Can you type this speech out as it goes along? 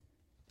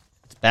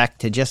back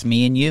to just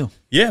me and you.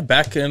 Yeah,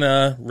 back and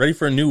ready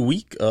for a new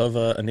week of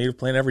a native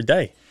plant every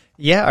day.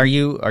 Yeah, are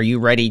you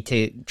ready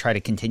to try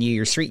to continue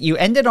your streak? You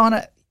ended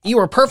on you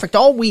were perfect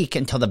all week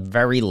until the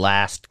very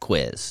last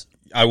quiz.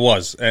 I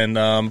was, and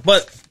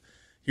but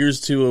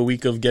here's to a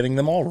week of getting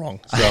them all wrong.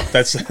 So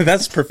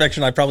that's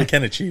perfection I probably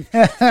can achieve.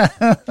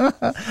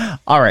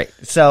 All right,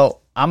 so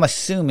I'm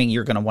assuming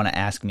you're going to want to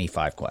ask me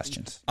 5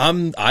 questions.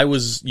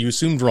 You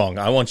assumed wrong.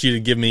 I want you to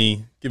give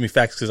me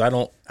facts because I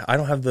don't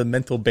have the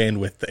mental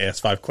bandwidth to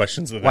ask 5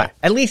 questions today. Well,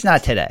 at least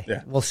not today.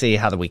 Yeah. We'll see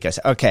how the week goes.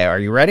 Okay, are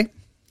you ready?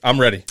 I'm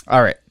ready.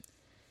 All right.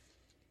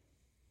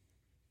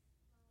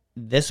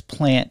 This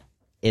plant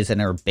is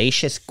an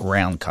herbaceous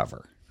ground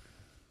cover.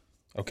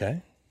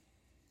 Okay.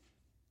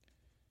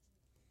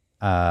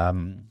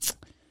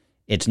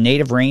 Its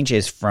native range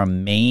is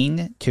from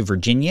Maine to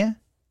Virginia,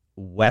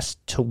 west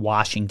to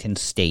Washington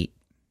State,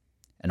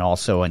 and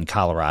also in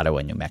Colorado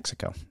and New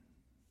Mexico.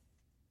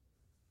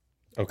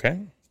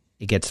 Okay.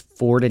 It gets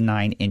 4 to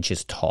 9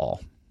 inches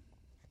tall.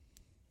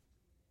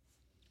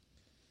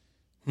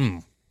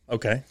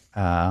 Okay.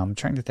 I'm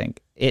trying to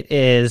think. It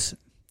is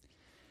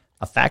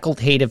a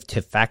facultative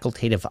to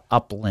facultative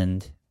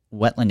upland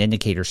wetland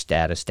indicator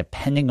status,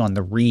 depending on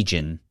the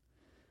region.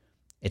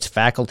 It's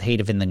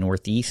facultative in the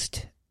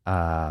Northeast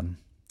and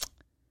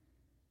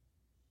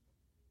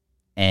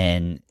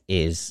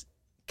is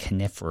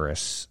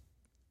coniferous.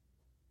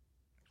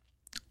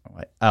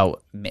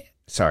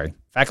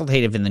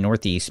 Facultative in the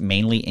Northeast,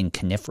 mainly in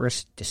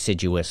coniferous,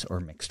 deciduous, or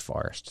mixed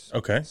forests.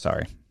 Okay.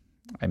 Sorry,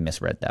 I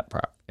misread that.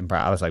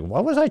 I was like,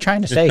 what was I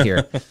trying to say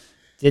here?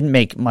 Didn't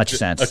make much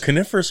sense. A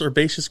coniferous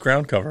herbaceous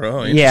ground cover.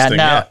 Oh, interesting. Yeah,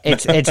 no,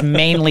 it's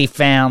mainly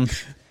found.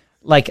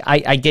 Like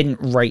I didn't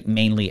write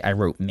mainly, I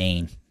wrote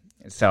Maine.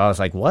 So I was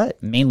like,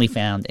 what? Mainly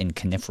found in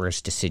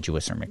coniferous,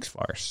 deciduous, or mixed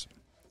forests.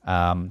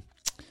 I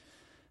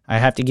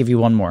have to give you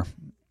one more.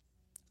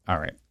 All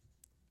right.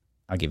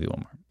 I'll give you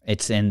one more.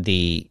 It's in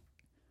the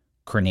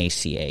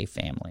Cornaceae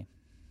family.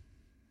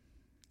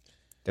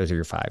 Those are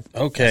your 5.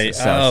 Okay.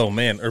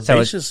 Man.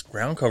 Herbaceous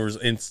ground covers.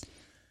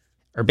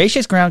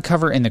 Herbaceous ground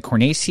cover in the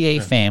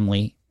Cornaceae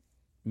family,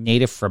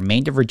 native from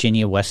Maine to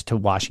Virginia, west to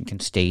Washington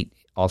State,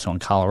 also in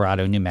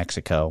Colorado, New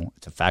Mexico.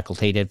 It's a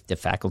facultative to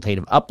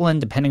facultative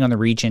upland, depending on the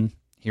region.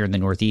 Here in the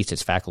Northeast,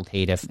 it's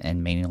facultative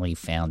and mainly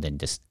found in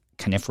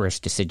coniferous,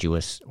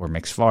 deciduous, or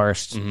mixed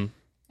forests, and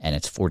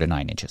it's 4 to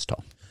 9 inches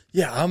tall.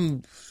 Yeah,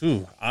 I'm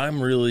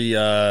really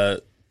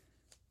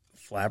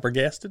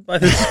flabbergasted by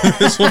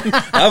this one.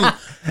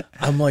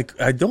 I'm like,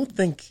 I don't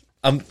think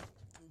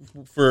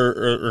for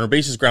an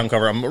herbaceous ground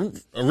cover. I'm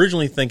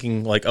originally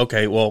thinking like,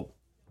 okay, well,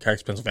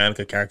 Carex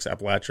Pennsylvanica, Carex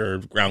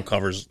Appalachia ground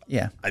covers.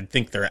 Yeah, I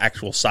think their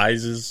actual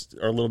sizes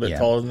are a little bit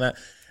taller than that.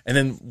 And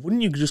then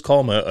wouldn't you just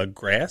call them a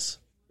grass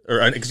or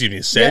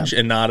a sedge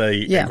and not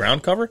a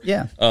ground cover?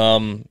 Yeah,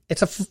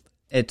 it's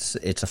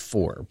a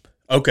forb.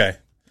 Okay.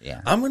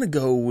 Yeah, I'm gonna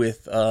go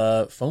with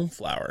foam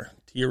flower.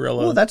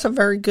 Tiarella. Oh, that's a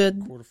very good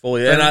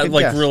cordifolia. And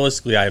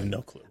realistically, I have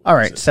no clue. All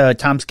right, so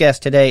Tom's guess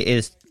today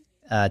is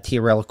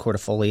Tiarella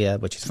cordifolia,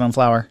 which is foam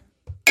flower.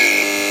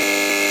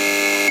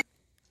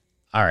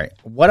 All right,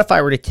 what if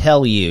I were to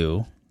tell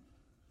you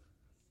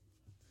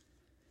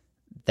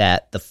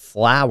that the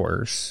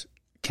flowers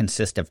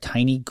consist of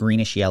tiny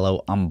greenish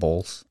yellow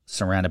umbels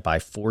surrounded by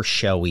 4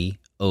 showy,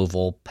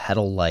 oval,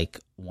 petal-like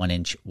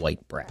 1-inch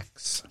white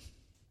bracts?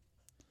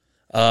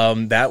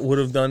 That would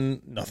have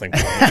done nothing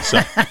for me.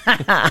 So.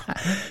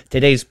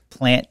 Today's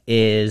plant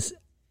is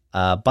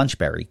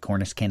Bunchberry,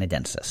 Cornus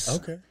canadensis.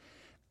 Okay.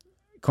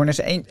 Cornus,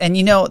 and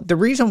you know, the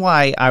reason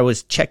why I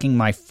was checking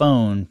my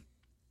phone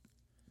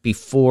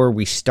before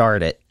we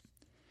started,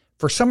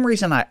 for some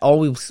reason I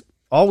always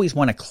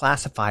want to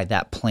classify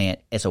that plant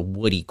as a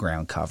woody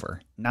ground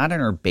cover, not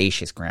an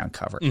herbaceous ground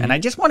cover. Mm-hmm. And I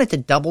just wanted to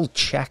double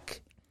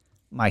check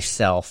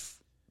myself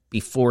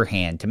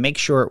beforehand to make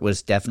sure it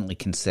was definitely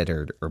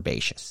considered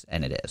herbaceous,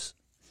 and it is.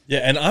 Yeah,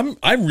 and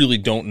I really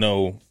don't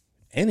know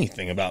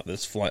anything about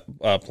this plant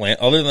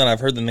other than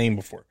I've heard the name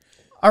before.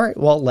 All right,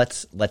 well,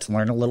 let's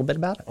learn a little bit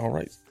about it. All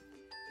right.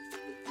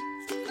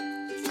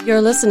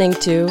 You're listening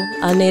to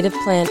A Native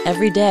Plant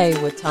Every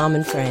Day with Tom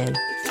and Fran.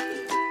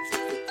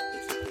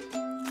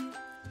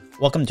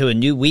 Welcome to a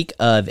new week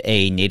of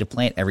A Native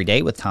Plant Every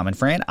Day with Tom and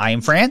Fran. I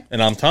am Fran.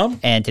 And I'm Tom.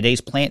 And today's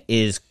plant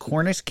is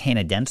Cornus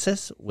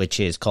canadensis, which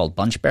is called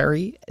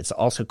bunchberry. It's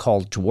also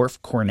called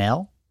dwarf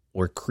cornel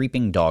or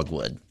creeping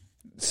dogwood.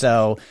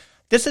 So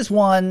this is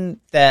one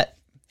that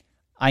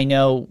I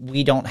know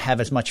we don't have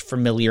as much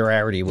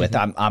familiarity with.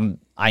 Mm-hmm.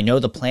 I know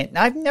the plant.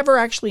 I've never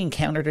actually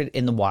encountered it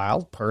in the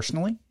wild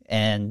personally,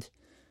 and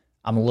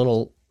I'm a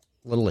little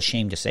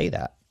ashamed to say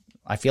that.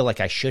 I feel like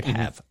I should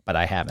have, but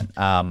I haven't.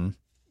 I'm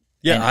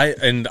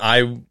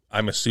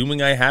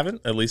assuming I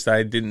haven't. At least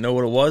I didn't know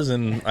what it was,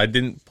 and I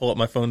didn't pull up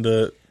my phone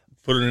to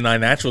put it in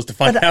iNaturals to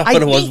find out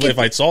what it was if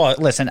I saw it.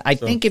 Listen, I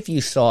think if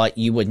you saw it,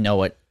 you would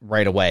know it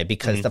right away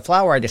because the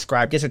flower I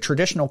described is a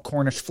traditional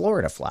Cornus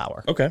Florida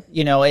flower. Okay.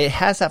 You know, it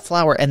has that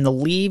flower, and the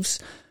leaves,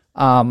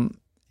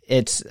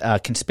 it's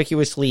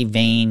conspicuously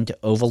veined,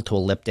 oval to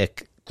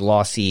elliptic,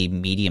 glossy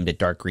medium to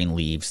dark green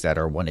leaves that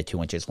are 1 to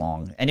 2 inches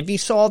long. And if you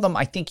saw them,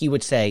 I think you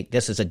would say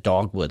this is a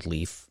dogwood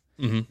leaf.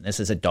 Mm-hmm. This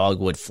is a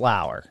dogwood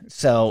flower.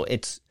 So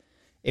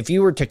if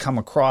you were to come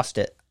across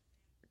it,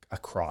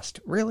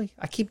 really?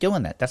 I keep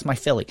doing that. That's my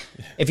Philly.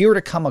 If you were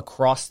to come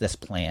across this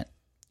plant,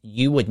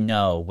 you would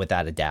know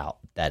without a doubt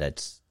that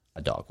it's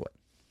a dogwood.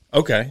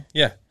 Okay,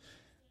 yeah.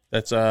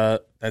 That's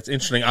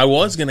interesting. I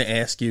was going to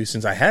ask you,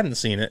 since I hadn't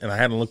seen it and I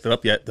hadn't looked it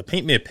up yet, to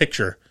paint me a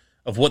picture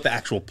of what the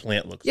actual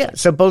plant looks like. Yeah,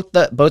 so both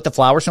the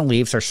flowers and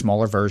leaves are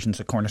smaller versions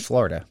of Cornus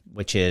florida,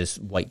 which is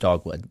white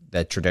dogwood,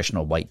 the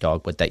traditional white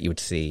dogwood that you would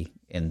see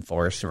in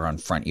forests or on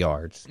front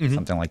yards,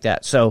 something like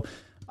that. So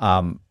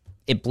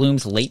it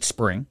blooms late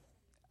spring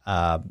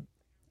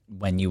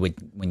when you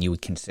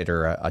would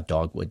consider a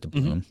dogwood to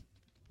bloom.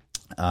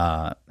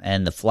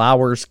 And the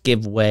flowers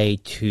give way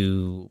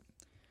to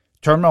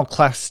terminal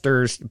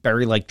clusters,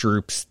 berry-like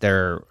drupes.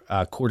 They're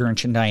 1/4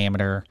 inch in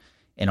diameter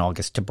in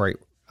August to bright,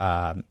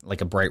 like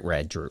a bright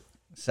red drupe.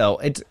 So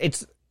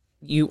it's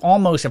you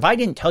almost, if I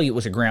didn't tell you it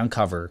was a ground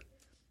cover,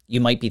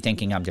 you might be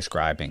thinking I'm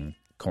describing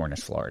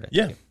Cornus florida.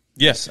 Yeah.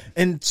 Yes.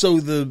 And so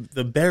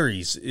the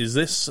berries, is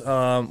this,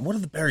 what do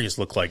the berries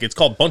look like? It's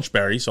called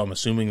Bunchberry, so I'm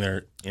assuming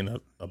they're in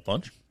a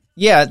bunch?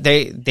 Yeah,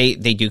 they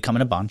do come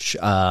in a bunch,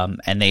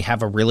 and they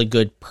have a really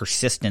good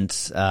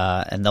persistence,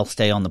 and they'll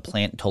stay on the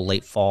plant until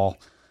late fall,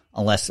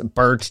 unless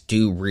birds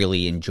do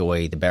really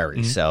enjoy the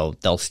berries, so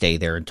they'll stay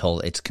there until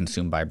it's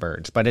consumed by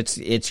birds. But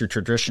it's your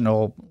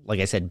traditional, like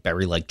I said,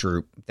 berry-like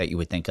drupe that you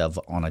would think of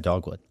on a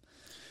dogwood.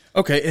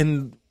 Okay,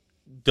 and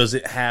does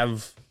it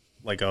have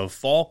like a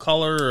fall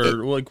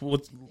color, or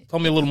tell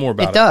me a little more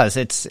about it. It does.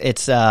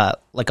 It's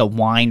like a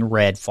wine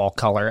red fall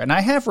color, and I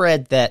have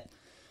read that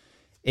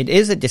it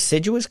is a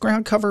deciduous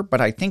ground cover,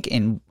 but I think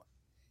in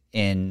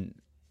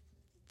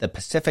the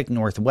Pacific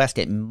Northwest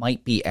it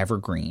might be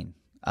evergreen.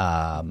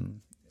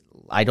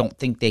 I don't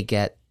think they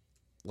get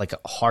like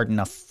hard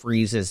enough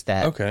freezes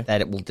that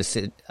it will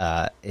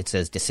it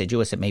says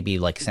deciduous. It may be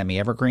like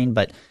semi-evergreen,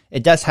 but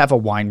it does have a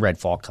wine red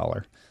fall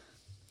color.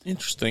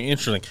 Interesting.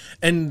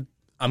 And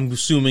I'm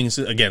assuming,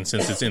 again,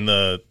 since it's in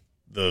the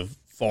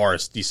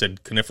forest, you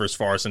said coniferous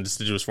forest and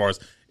deciduous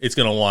forest, it's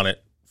going to want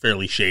it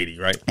fairly shady,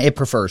 right? It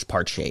prefers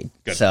part shade.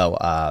 Good.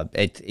 So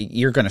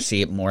you're going to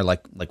see it more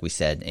like we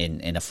said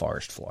in a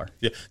forest floor.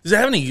 Yeah. Does it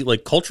have any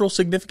like cultural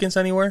significance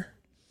anywhere?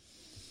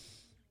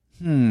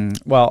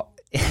 Well,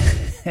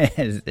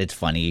 it's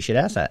funny you should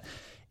ask that.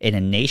 In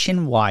a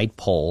nationwide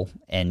poll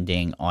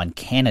ending on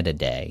Canada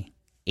Day,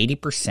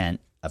 80%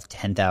 of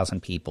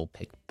 10,000 people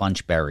picked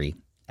Bunchberry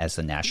as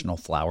the national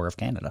flower of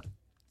Canada.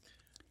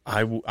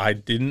 I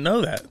didn't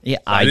know that. Yeah,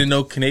 I didn't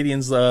know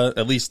Canadians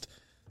at least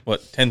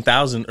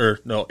 10,000 or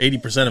no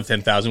 80% of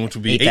 10,000, which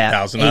would be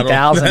 8,000.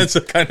 8,000. That's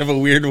a kind of a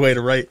weird way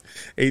to write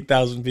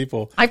 8,000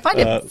 people. I find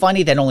it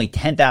funny that only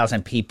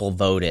 10,000 people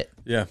voted.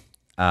 Yeah.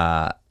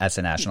 As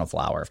the national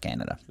flower of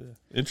Canada. Yeah,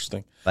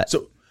 interesting. But,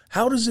 so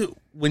how does it,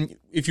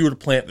 if you were to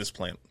plant this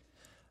plant,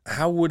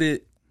 how would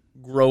it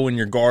grow in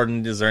your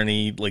garden? Is there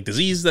any like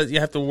disease that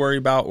you have to worry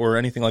about or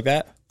anything like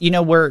that?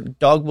 Where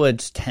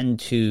dogwoods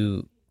tend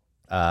to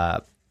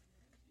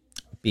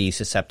be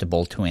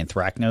susceptible to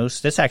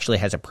anthracnose, this actually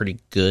has a pretty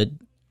good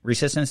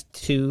resistance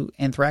to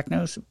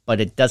anthracnose,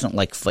 but it doesn't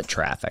like foot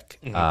traffic,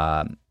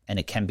 and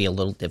it can be a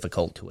little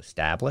difficult to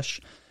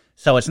establish.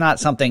 So it's not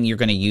something you're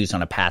going to use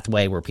on a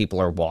pathway where people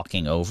are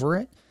walking over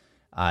it.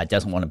 It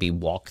doesn't want to be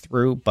walked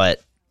through,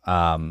 but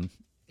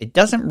it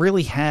doesn't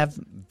really have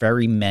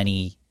very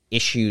many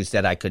issues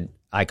that I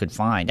could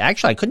find.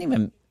 Actually, I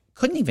couldn't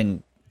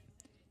even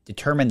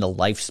determine the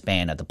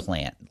lifespan of the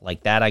plant.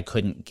 Like that, I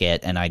couldn't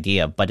get an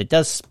idea. But it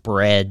does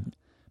spread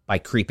by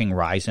creeping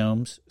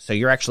rhizomes. So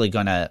you're actually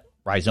going to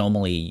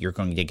rhizomally, you're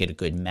going to get a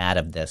good mat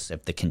of this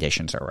if the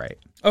conditions are right.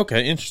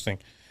 Okay, interesting.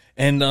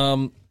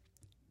 And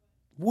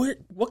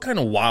what kind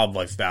of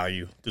wildlife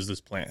value does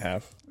this plant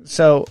have?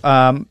 So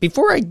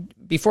before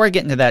I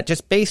get into that,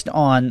 just based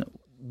on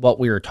what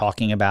we were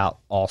talking about,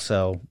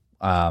 also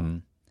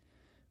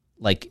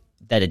like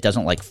that it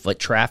doesn't like foot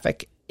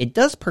traffic, it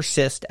does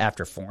persist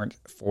after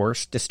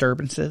forest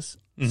disturbances.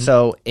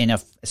 So in a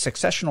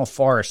successional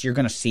forest, you're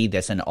going to see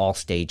this in all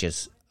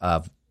stages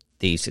of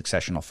the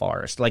successional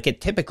forest. Like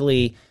it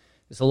typically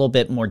is a little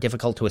bit more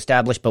difficult to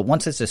establish, but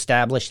once it's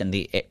established and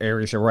the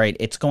areas are right,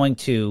 it's going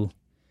to,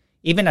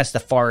 even as the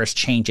forest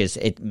changes,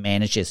 it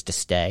manages to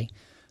stay.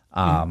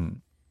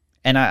 And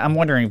I'm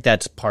wondering if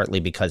that's partly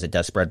because it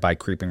does spread by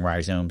creeping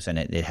rhizomes and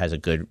it has a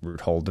good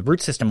root hold. The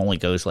root system only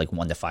goes like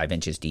 1 to 5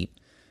 inches deep,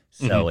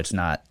 so it's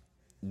not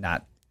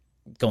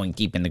going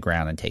deep in the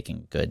ground and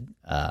taking good.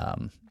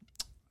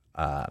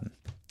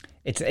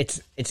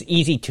 It's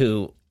easy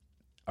to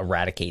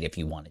eradicate if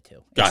you wanted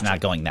to. Gotcha. It's not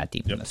going that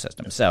deep in the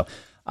system. So.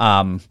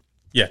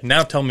 Yeah,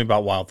 now tell me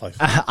about wildlife.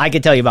 I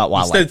could tell you about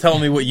wildlife. Instead of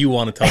telling me what you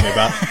want to tell me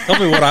about, tell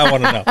me what I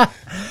want to know.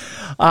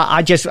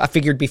 I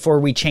figured before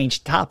we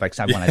changed topics,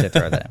 I wanted to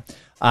throw that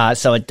in.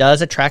 So it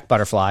does attract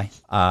butterfly,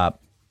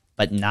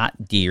 but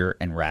not deer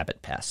and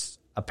rabbit pests,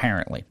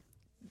 apparently.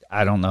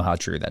 I don't know how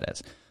true that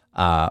is.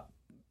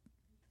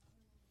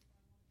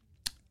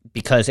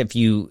 because if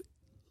you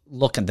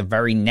look at the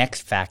very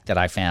next fact that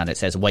I found, it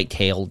says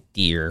white-tailed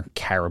deer,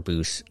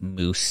 caribou,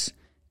 moose,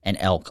 and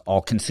elk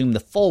all consume the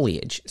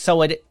foliage.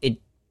 So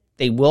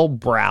they will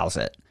browse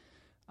it,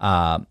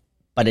 but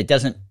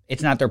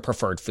it's not their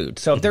preferred food.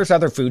 So if there's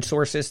other food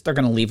sources, they're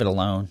going to leave it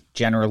alone.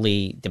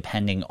 Generally,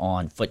 depending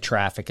on foot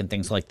traffic and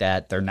things like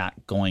that, they're not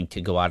going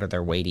to go out of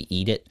their way to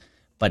eat it.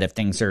 But if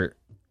things are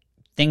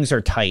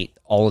tight,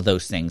 all of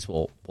those things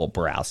will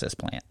browse this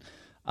plant.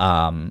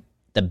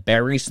 The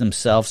berries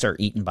themselves are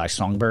eaten by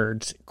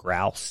songbirds,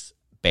 grouse,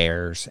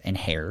 bears, and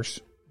hares.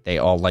 They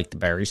all like the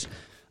berries.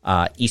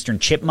 Eastern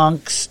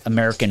chipmunks,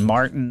 American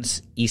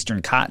martins,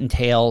 eastern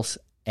cottontails,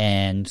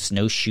 and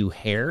snowshoe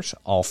hares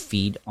all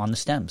feed on the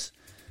stems.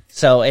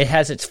 So it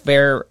has its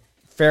fair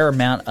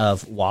amount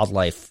of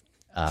wildlife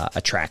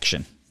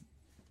attraction.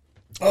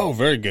 Oh,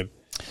 very good.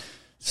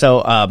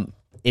 So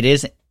it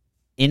is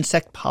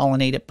insect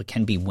pollinated, but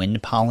can be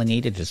wind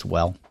pollinated as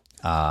well.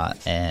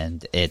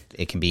 And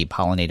it can be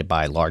pollinated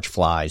by large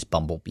flies,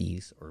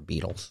 bumblebees, or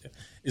beetles.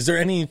 Is there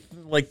any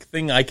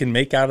thing I can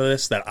make out of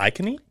this that I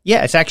can eat?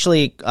 Yeah, it's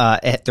actually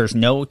there's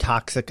no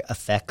toxic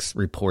effects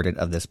reported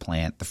of this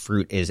plant. The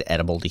fruit is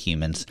edible to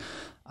humans.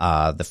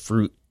 The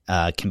fruit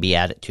can be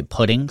added to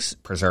puddings,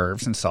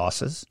 preserves, and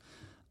sauces.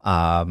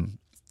 Can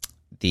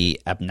you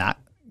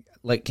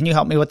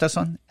help me with this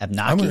one?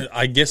 Abnaki?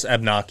 I guess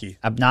abnaki.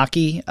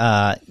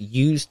 Abnaki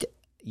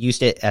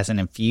used it as an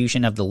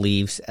infusion of the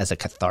leaves as a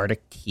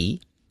cathartic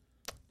tea.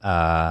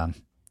 The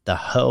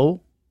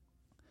hoe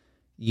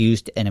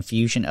used an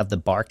infusion of the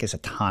bark as a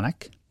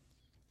tonic.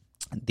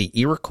 The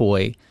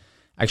Iroquois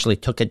actually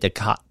took a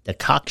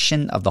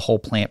decoction of the whole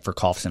plant for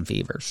coughs and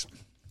fevers.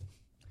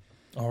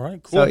 All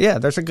right, cool. So, yeah,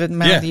 there's a good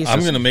amount of uses.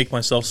 I'm going to make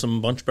myself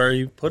some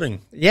bunchberry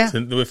pudding. Yeah.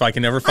 If I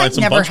can ever find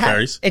some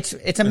bunchberries.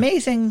 It's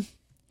amazing.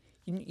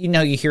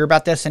 You hear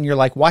about this and you're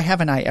like, why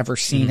haven't I ever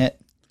seen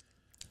it?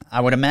 I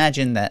would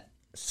imagine that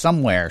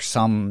somewhere,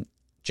 some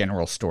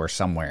general store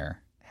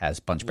somewhere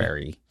has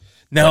bunchberry.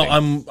 Now,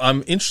 pudding.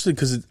 I'm interested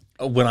because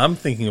when I'm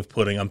thinking of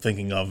pudding, I'm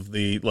thinking of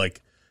the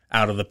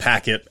out of the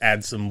packet,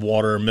 add some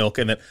water or milk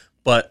in it.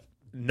 But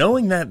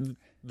knowing that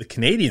the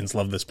Canadians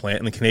love this plant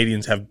and the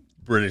Canadians have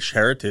British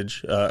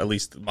heritage, at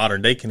least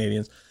modern day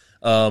Canadians,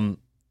 I'm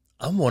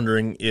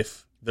wondering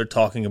if they're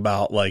talking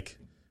about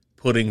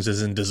puddings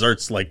as in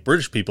desserts like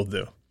British people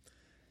do.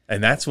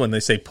 And that's when they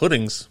say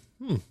puddings,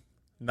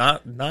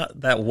 not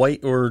that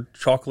white or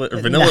chocolate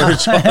or vanilla or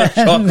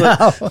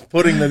chocolate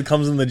pudding that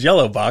comes in the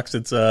Jell-O box.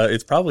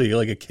 It's probably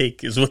like a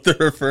cake is what they're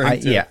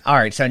referring to. Yeah. All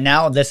right. So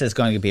now this is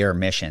going to be our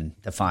mission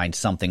to find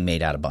something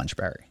made out of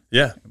bunchberry.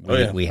 Yeah.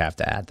 We have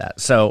to add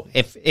that. So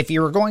if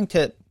you were going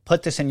to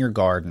put this in your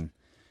garden,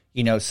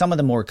 some of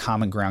the more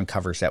common ground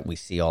covers that we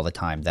see all the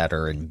time that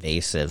are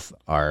invasive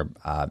are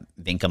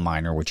Vinca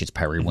minor, which is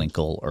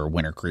periwinkle, or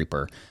winter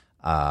creeper.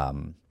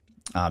 I'm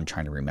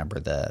trying to remember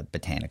the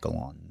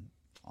botanical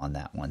on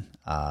that one.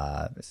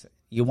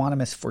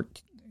 Euonymus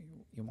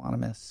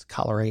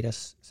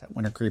coloratus, is that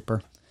winter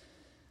creeper?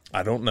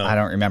 I don't know. I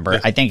don't remember.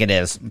 I think it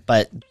is.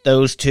 But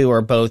those two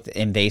are both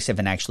invasive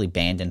and actually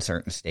banned in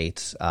certain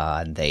states.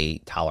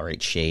 They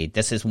tolerate shade.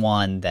 This is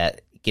one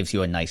that gives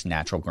you a nice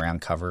natural ground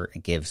cover.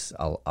 It gives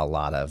a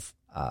lot of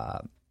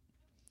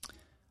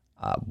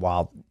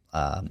wild.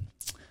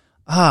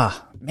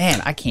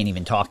 Man, I can't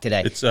even talk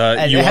today. It's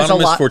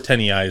Euonymus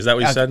fortenii. Is that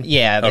what you said?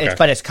 Yeah, okay.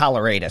 But it's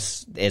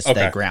coloratus is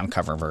the ground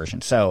cover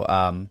version.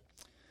 So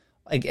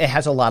it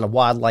has a lot of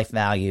wildlife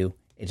value.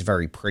 It's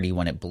very pretty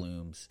when it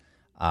blooms,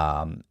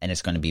 and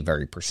it's going to be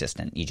very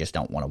persistent. You just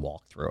don't want to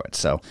walk through it.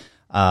 So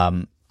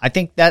I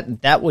think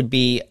that would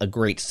be a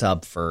great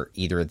sub for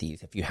either of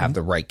these if you have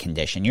the right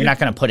condition. You're not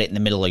going to put it in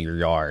the middle of your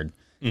yard,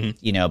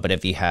 but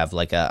if you have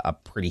a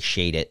pretty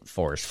shaded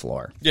forest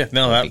floor. Yeah,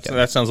 no,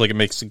 that sounds like it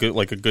makes a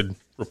good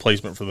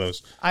replacement for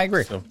those. I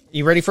agree. So,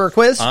 you ready for a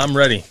quiz? I'm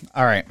ready.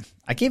 All right.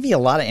 I gave you a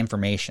lot of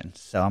information,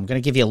 so I'm going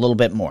to give you a little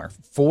bit more.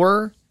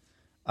 4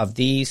 of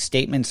these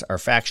statements are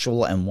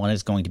factual, and 1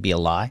 is going to be a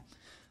lie.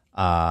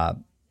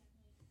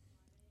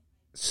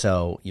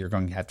 So you're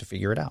going to have to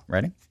figure it out.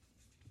 Ready?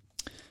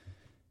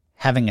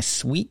 Having a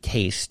sweet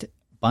taste,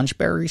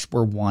 bunchberries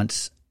were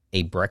once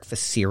a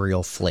breakfast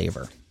cereal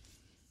flavor.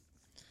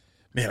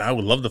 Man, I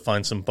would love to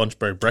find some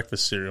bunchberry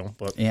breakfast cereal,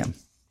 but yeah,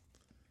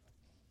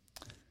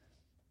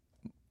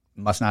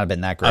 must not have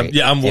been that great.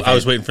 I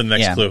was waiting for the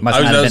next clue.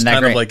 That was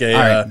kind of like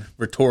a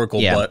rhetorical,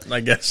 but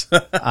I guess.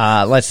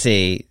 Let's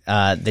see.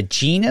 The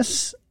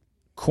genus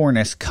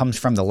Cornus comes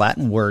from the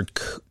Latin word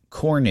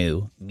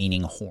cornu,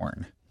 meaning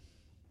horn.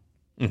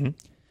 Mm-hmm.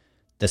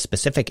 The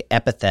specific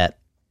epithet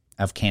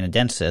of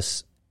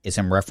canadensis is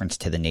in reference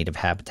to the native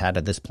habitat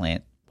of this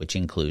plant, which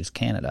includes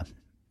Canada.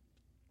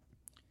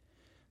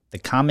 The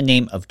common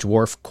name of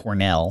dwarf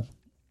cornel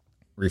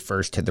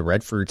refers to the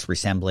red fruits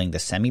resembling the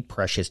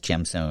semi-precious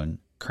gemstone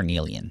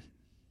carnelian.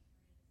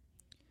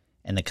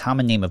 And the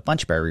common name of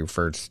bunchberry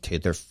refers to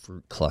the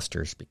fruit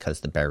clusters because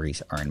the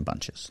berries are in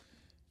bunches.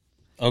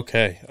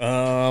 Okay.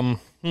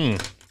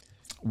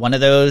 One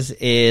of those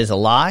is a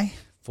lie.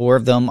 4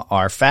 of them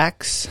are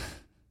facts.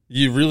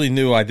 You really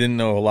knew I didn't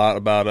know a lot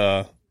about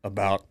I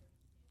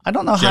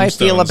don't know how I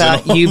feel gemstones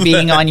about and all. you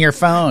being on your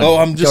phone. Oh,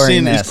 I'm just during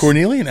saying, this. is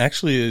cornelian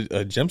actually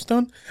a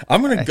gemstone?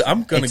 I'm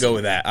gonna go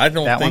with that. I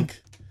don't that think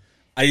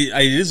it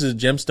is a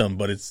gemstone,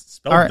 but it's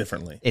spelled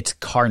differently. It's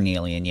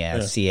carnelian,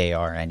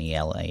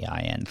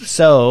 Carnelian.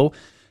 So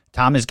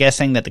Tom is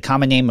guessing that the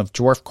common name of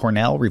dwarf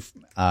cornel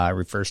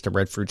refers to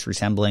red fruits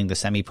resembling the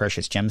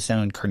semi-precious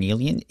gemstone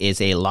carnelian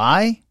is a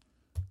lie.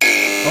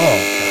 Oh,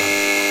 God.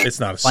 It's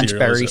not a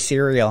Bunchberry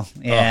cereal.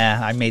 Yeah,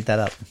 I made that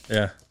up.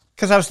 Yeah.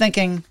 Because I was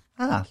thinking,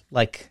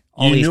 like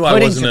all You these knew I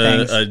puddings wasn't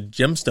and things. a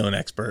gemstone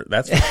expert.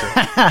 That's for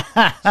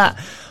sure.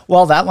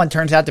 Well, that one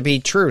turns out to be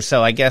true.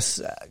 So I guess,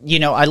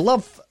 I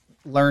love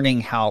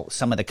learning how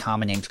some of the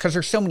common names, because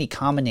there's so many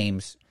common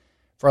names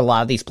for a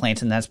lot of these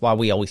plants, and that's why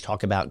we always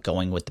talk about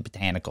going with the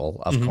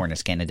botanical of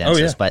Cornus canadensis. Oh,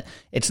 yeah. But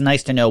it's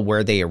nice to know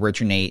where they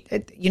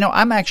originate.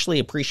 I'm actually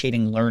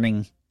appreciating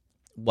learning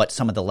what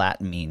some of the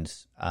Latin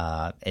means.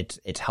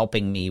 It's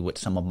helping me with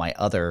some of my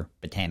other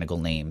botanical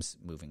names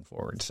moving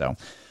forward. So,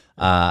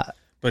 But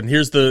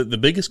here's the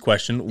biggest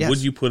question: Yes. would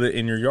you put it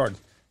in your yard?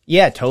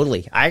 yeah,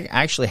 totally. I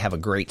actually have a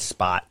great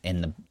spot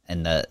in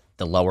the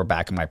lower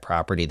back of my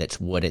property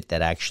that's wooded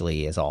that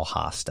actually is all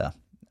hosta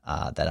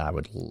that I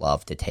would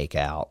love to take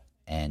out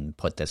and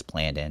put this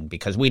plant in,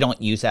 because we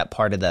don't use that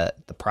part of the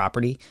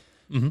property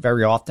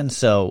very often.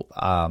 So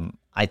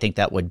I think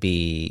that would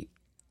be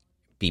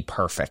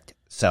perfect.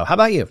 So how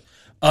about you?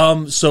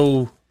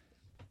 So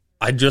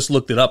I just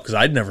looked it up because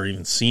I'd never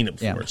even seen it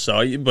before. Yeah.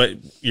 So, but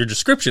your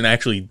description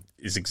actually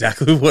is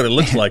exactly what it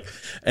looks like.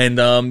 And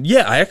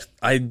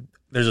I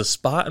there's a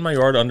spot in my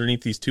yard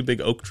underneath these two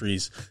big oak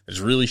trees. It's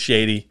really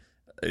shady.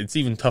 It's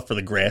even tough for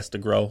the grass to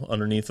grow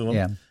underneath of them.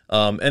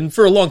 Yeah. And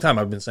for a long time,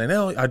 I've been saying,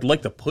 I'd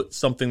like to put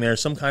something there,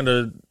 some kind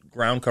of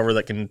ground cover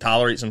that can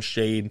tolerate some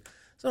shade,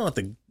 so I don't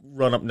have to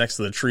run up next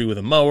to the tree with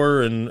a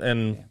mower,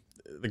 and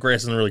the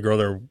grass doesn't really grow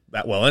there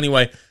that well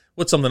anyway.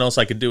 What's something else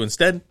I could do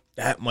instead?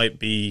 That might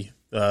be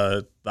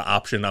the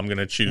option I'm going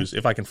to choose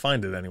if I can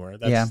find it anywhere.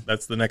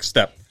 That's the next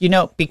step.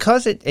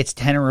 Because it's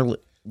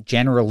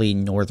generally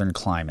northern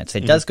climates.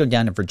 It does go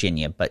down to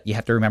Virginia, but you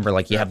have to remember,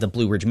 you have the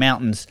Blue Ridge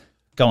Mountains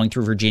going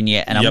through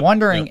Virginia, and I'm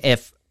wondering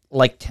if,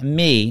 to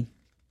me,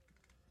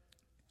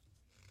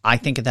 I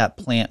think of that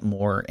plant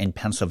more in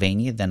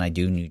Pennsylvania than I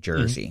do New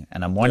Jersey.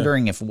 And I'm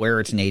wondering if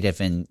where it's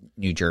native in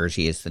New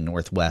Jersey is the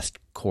Northwest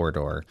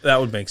corridor. That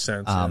would make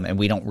sense. And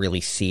we don't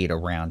really see it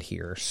around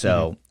here.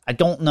 So I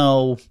don't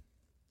know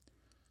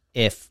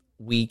if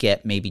we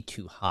get maybe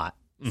too hot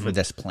for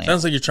this plant.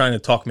 Sounds like you're trying to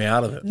talk me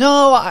out of it.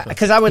 No,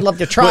 because I would love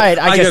to try it.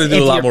 I got to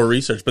do a lot more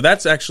research. But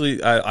that's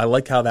actually, I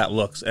like how that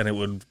looks, and it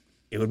would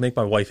make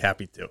my wife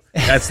happy too.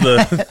 That's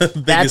the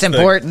biggest That's thing.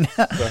 important.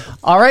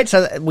 All right,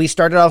 so we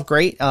started off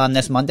great on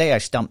this Monday. I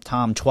stumped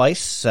Tom twice,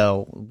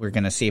 so we're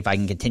going to see if I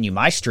can continue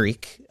my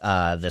streak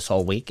this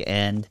whole week.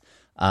 And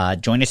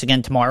join us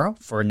again tomorrow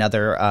for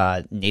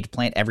another native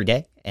plant every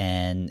day.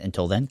 And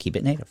until then, keep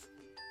it native.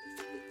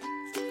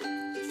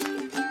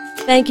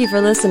 Thank you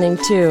for listening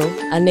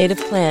to A Native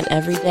Plant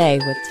Every Day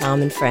with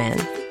Tom and Fran.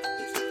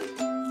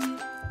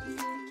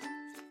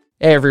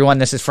 Hey everyone,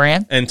 this is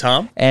Fran. And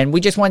Tom? And we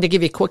just wanted to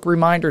give you a quick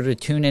reminder to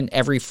tune in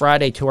every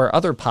Friday to our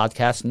other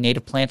podcast,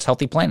 Native Plants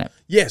Healthy Planet.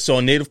 Yeah, so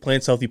on Native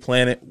Plants Healthy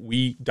Planet,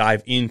 we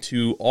dive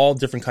into all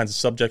different kinds of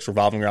subjects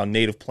revolving around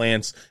native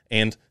plants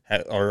and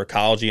our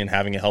ecology and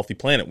having a healthy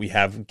planet. We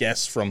have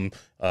guests from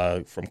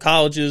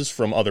colleges,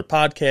 from other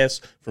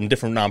podcasts, from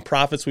different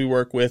nonprofits we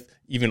work with,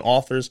 even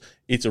authors.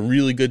 It's a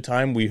really good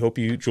time. We hope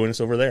you join us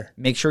over there.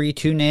 Make sure you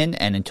tune in,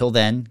 and until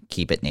then,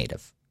 keep it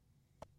native.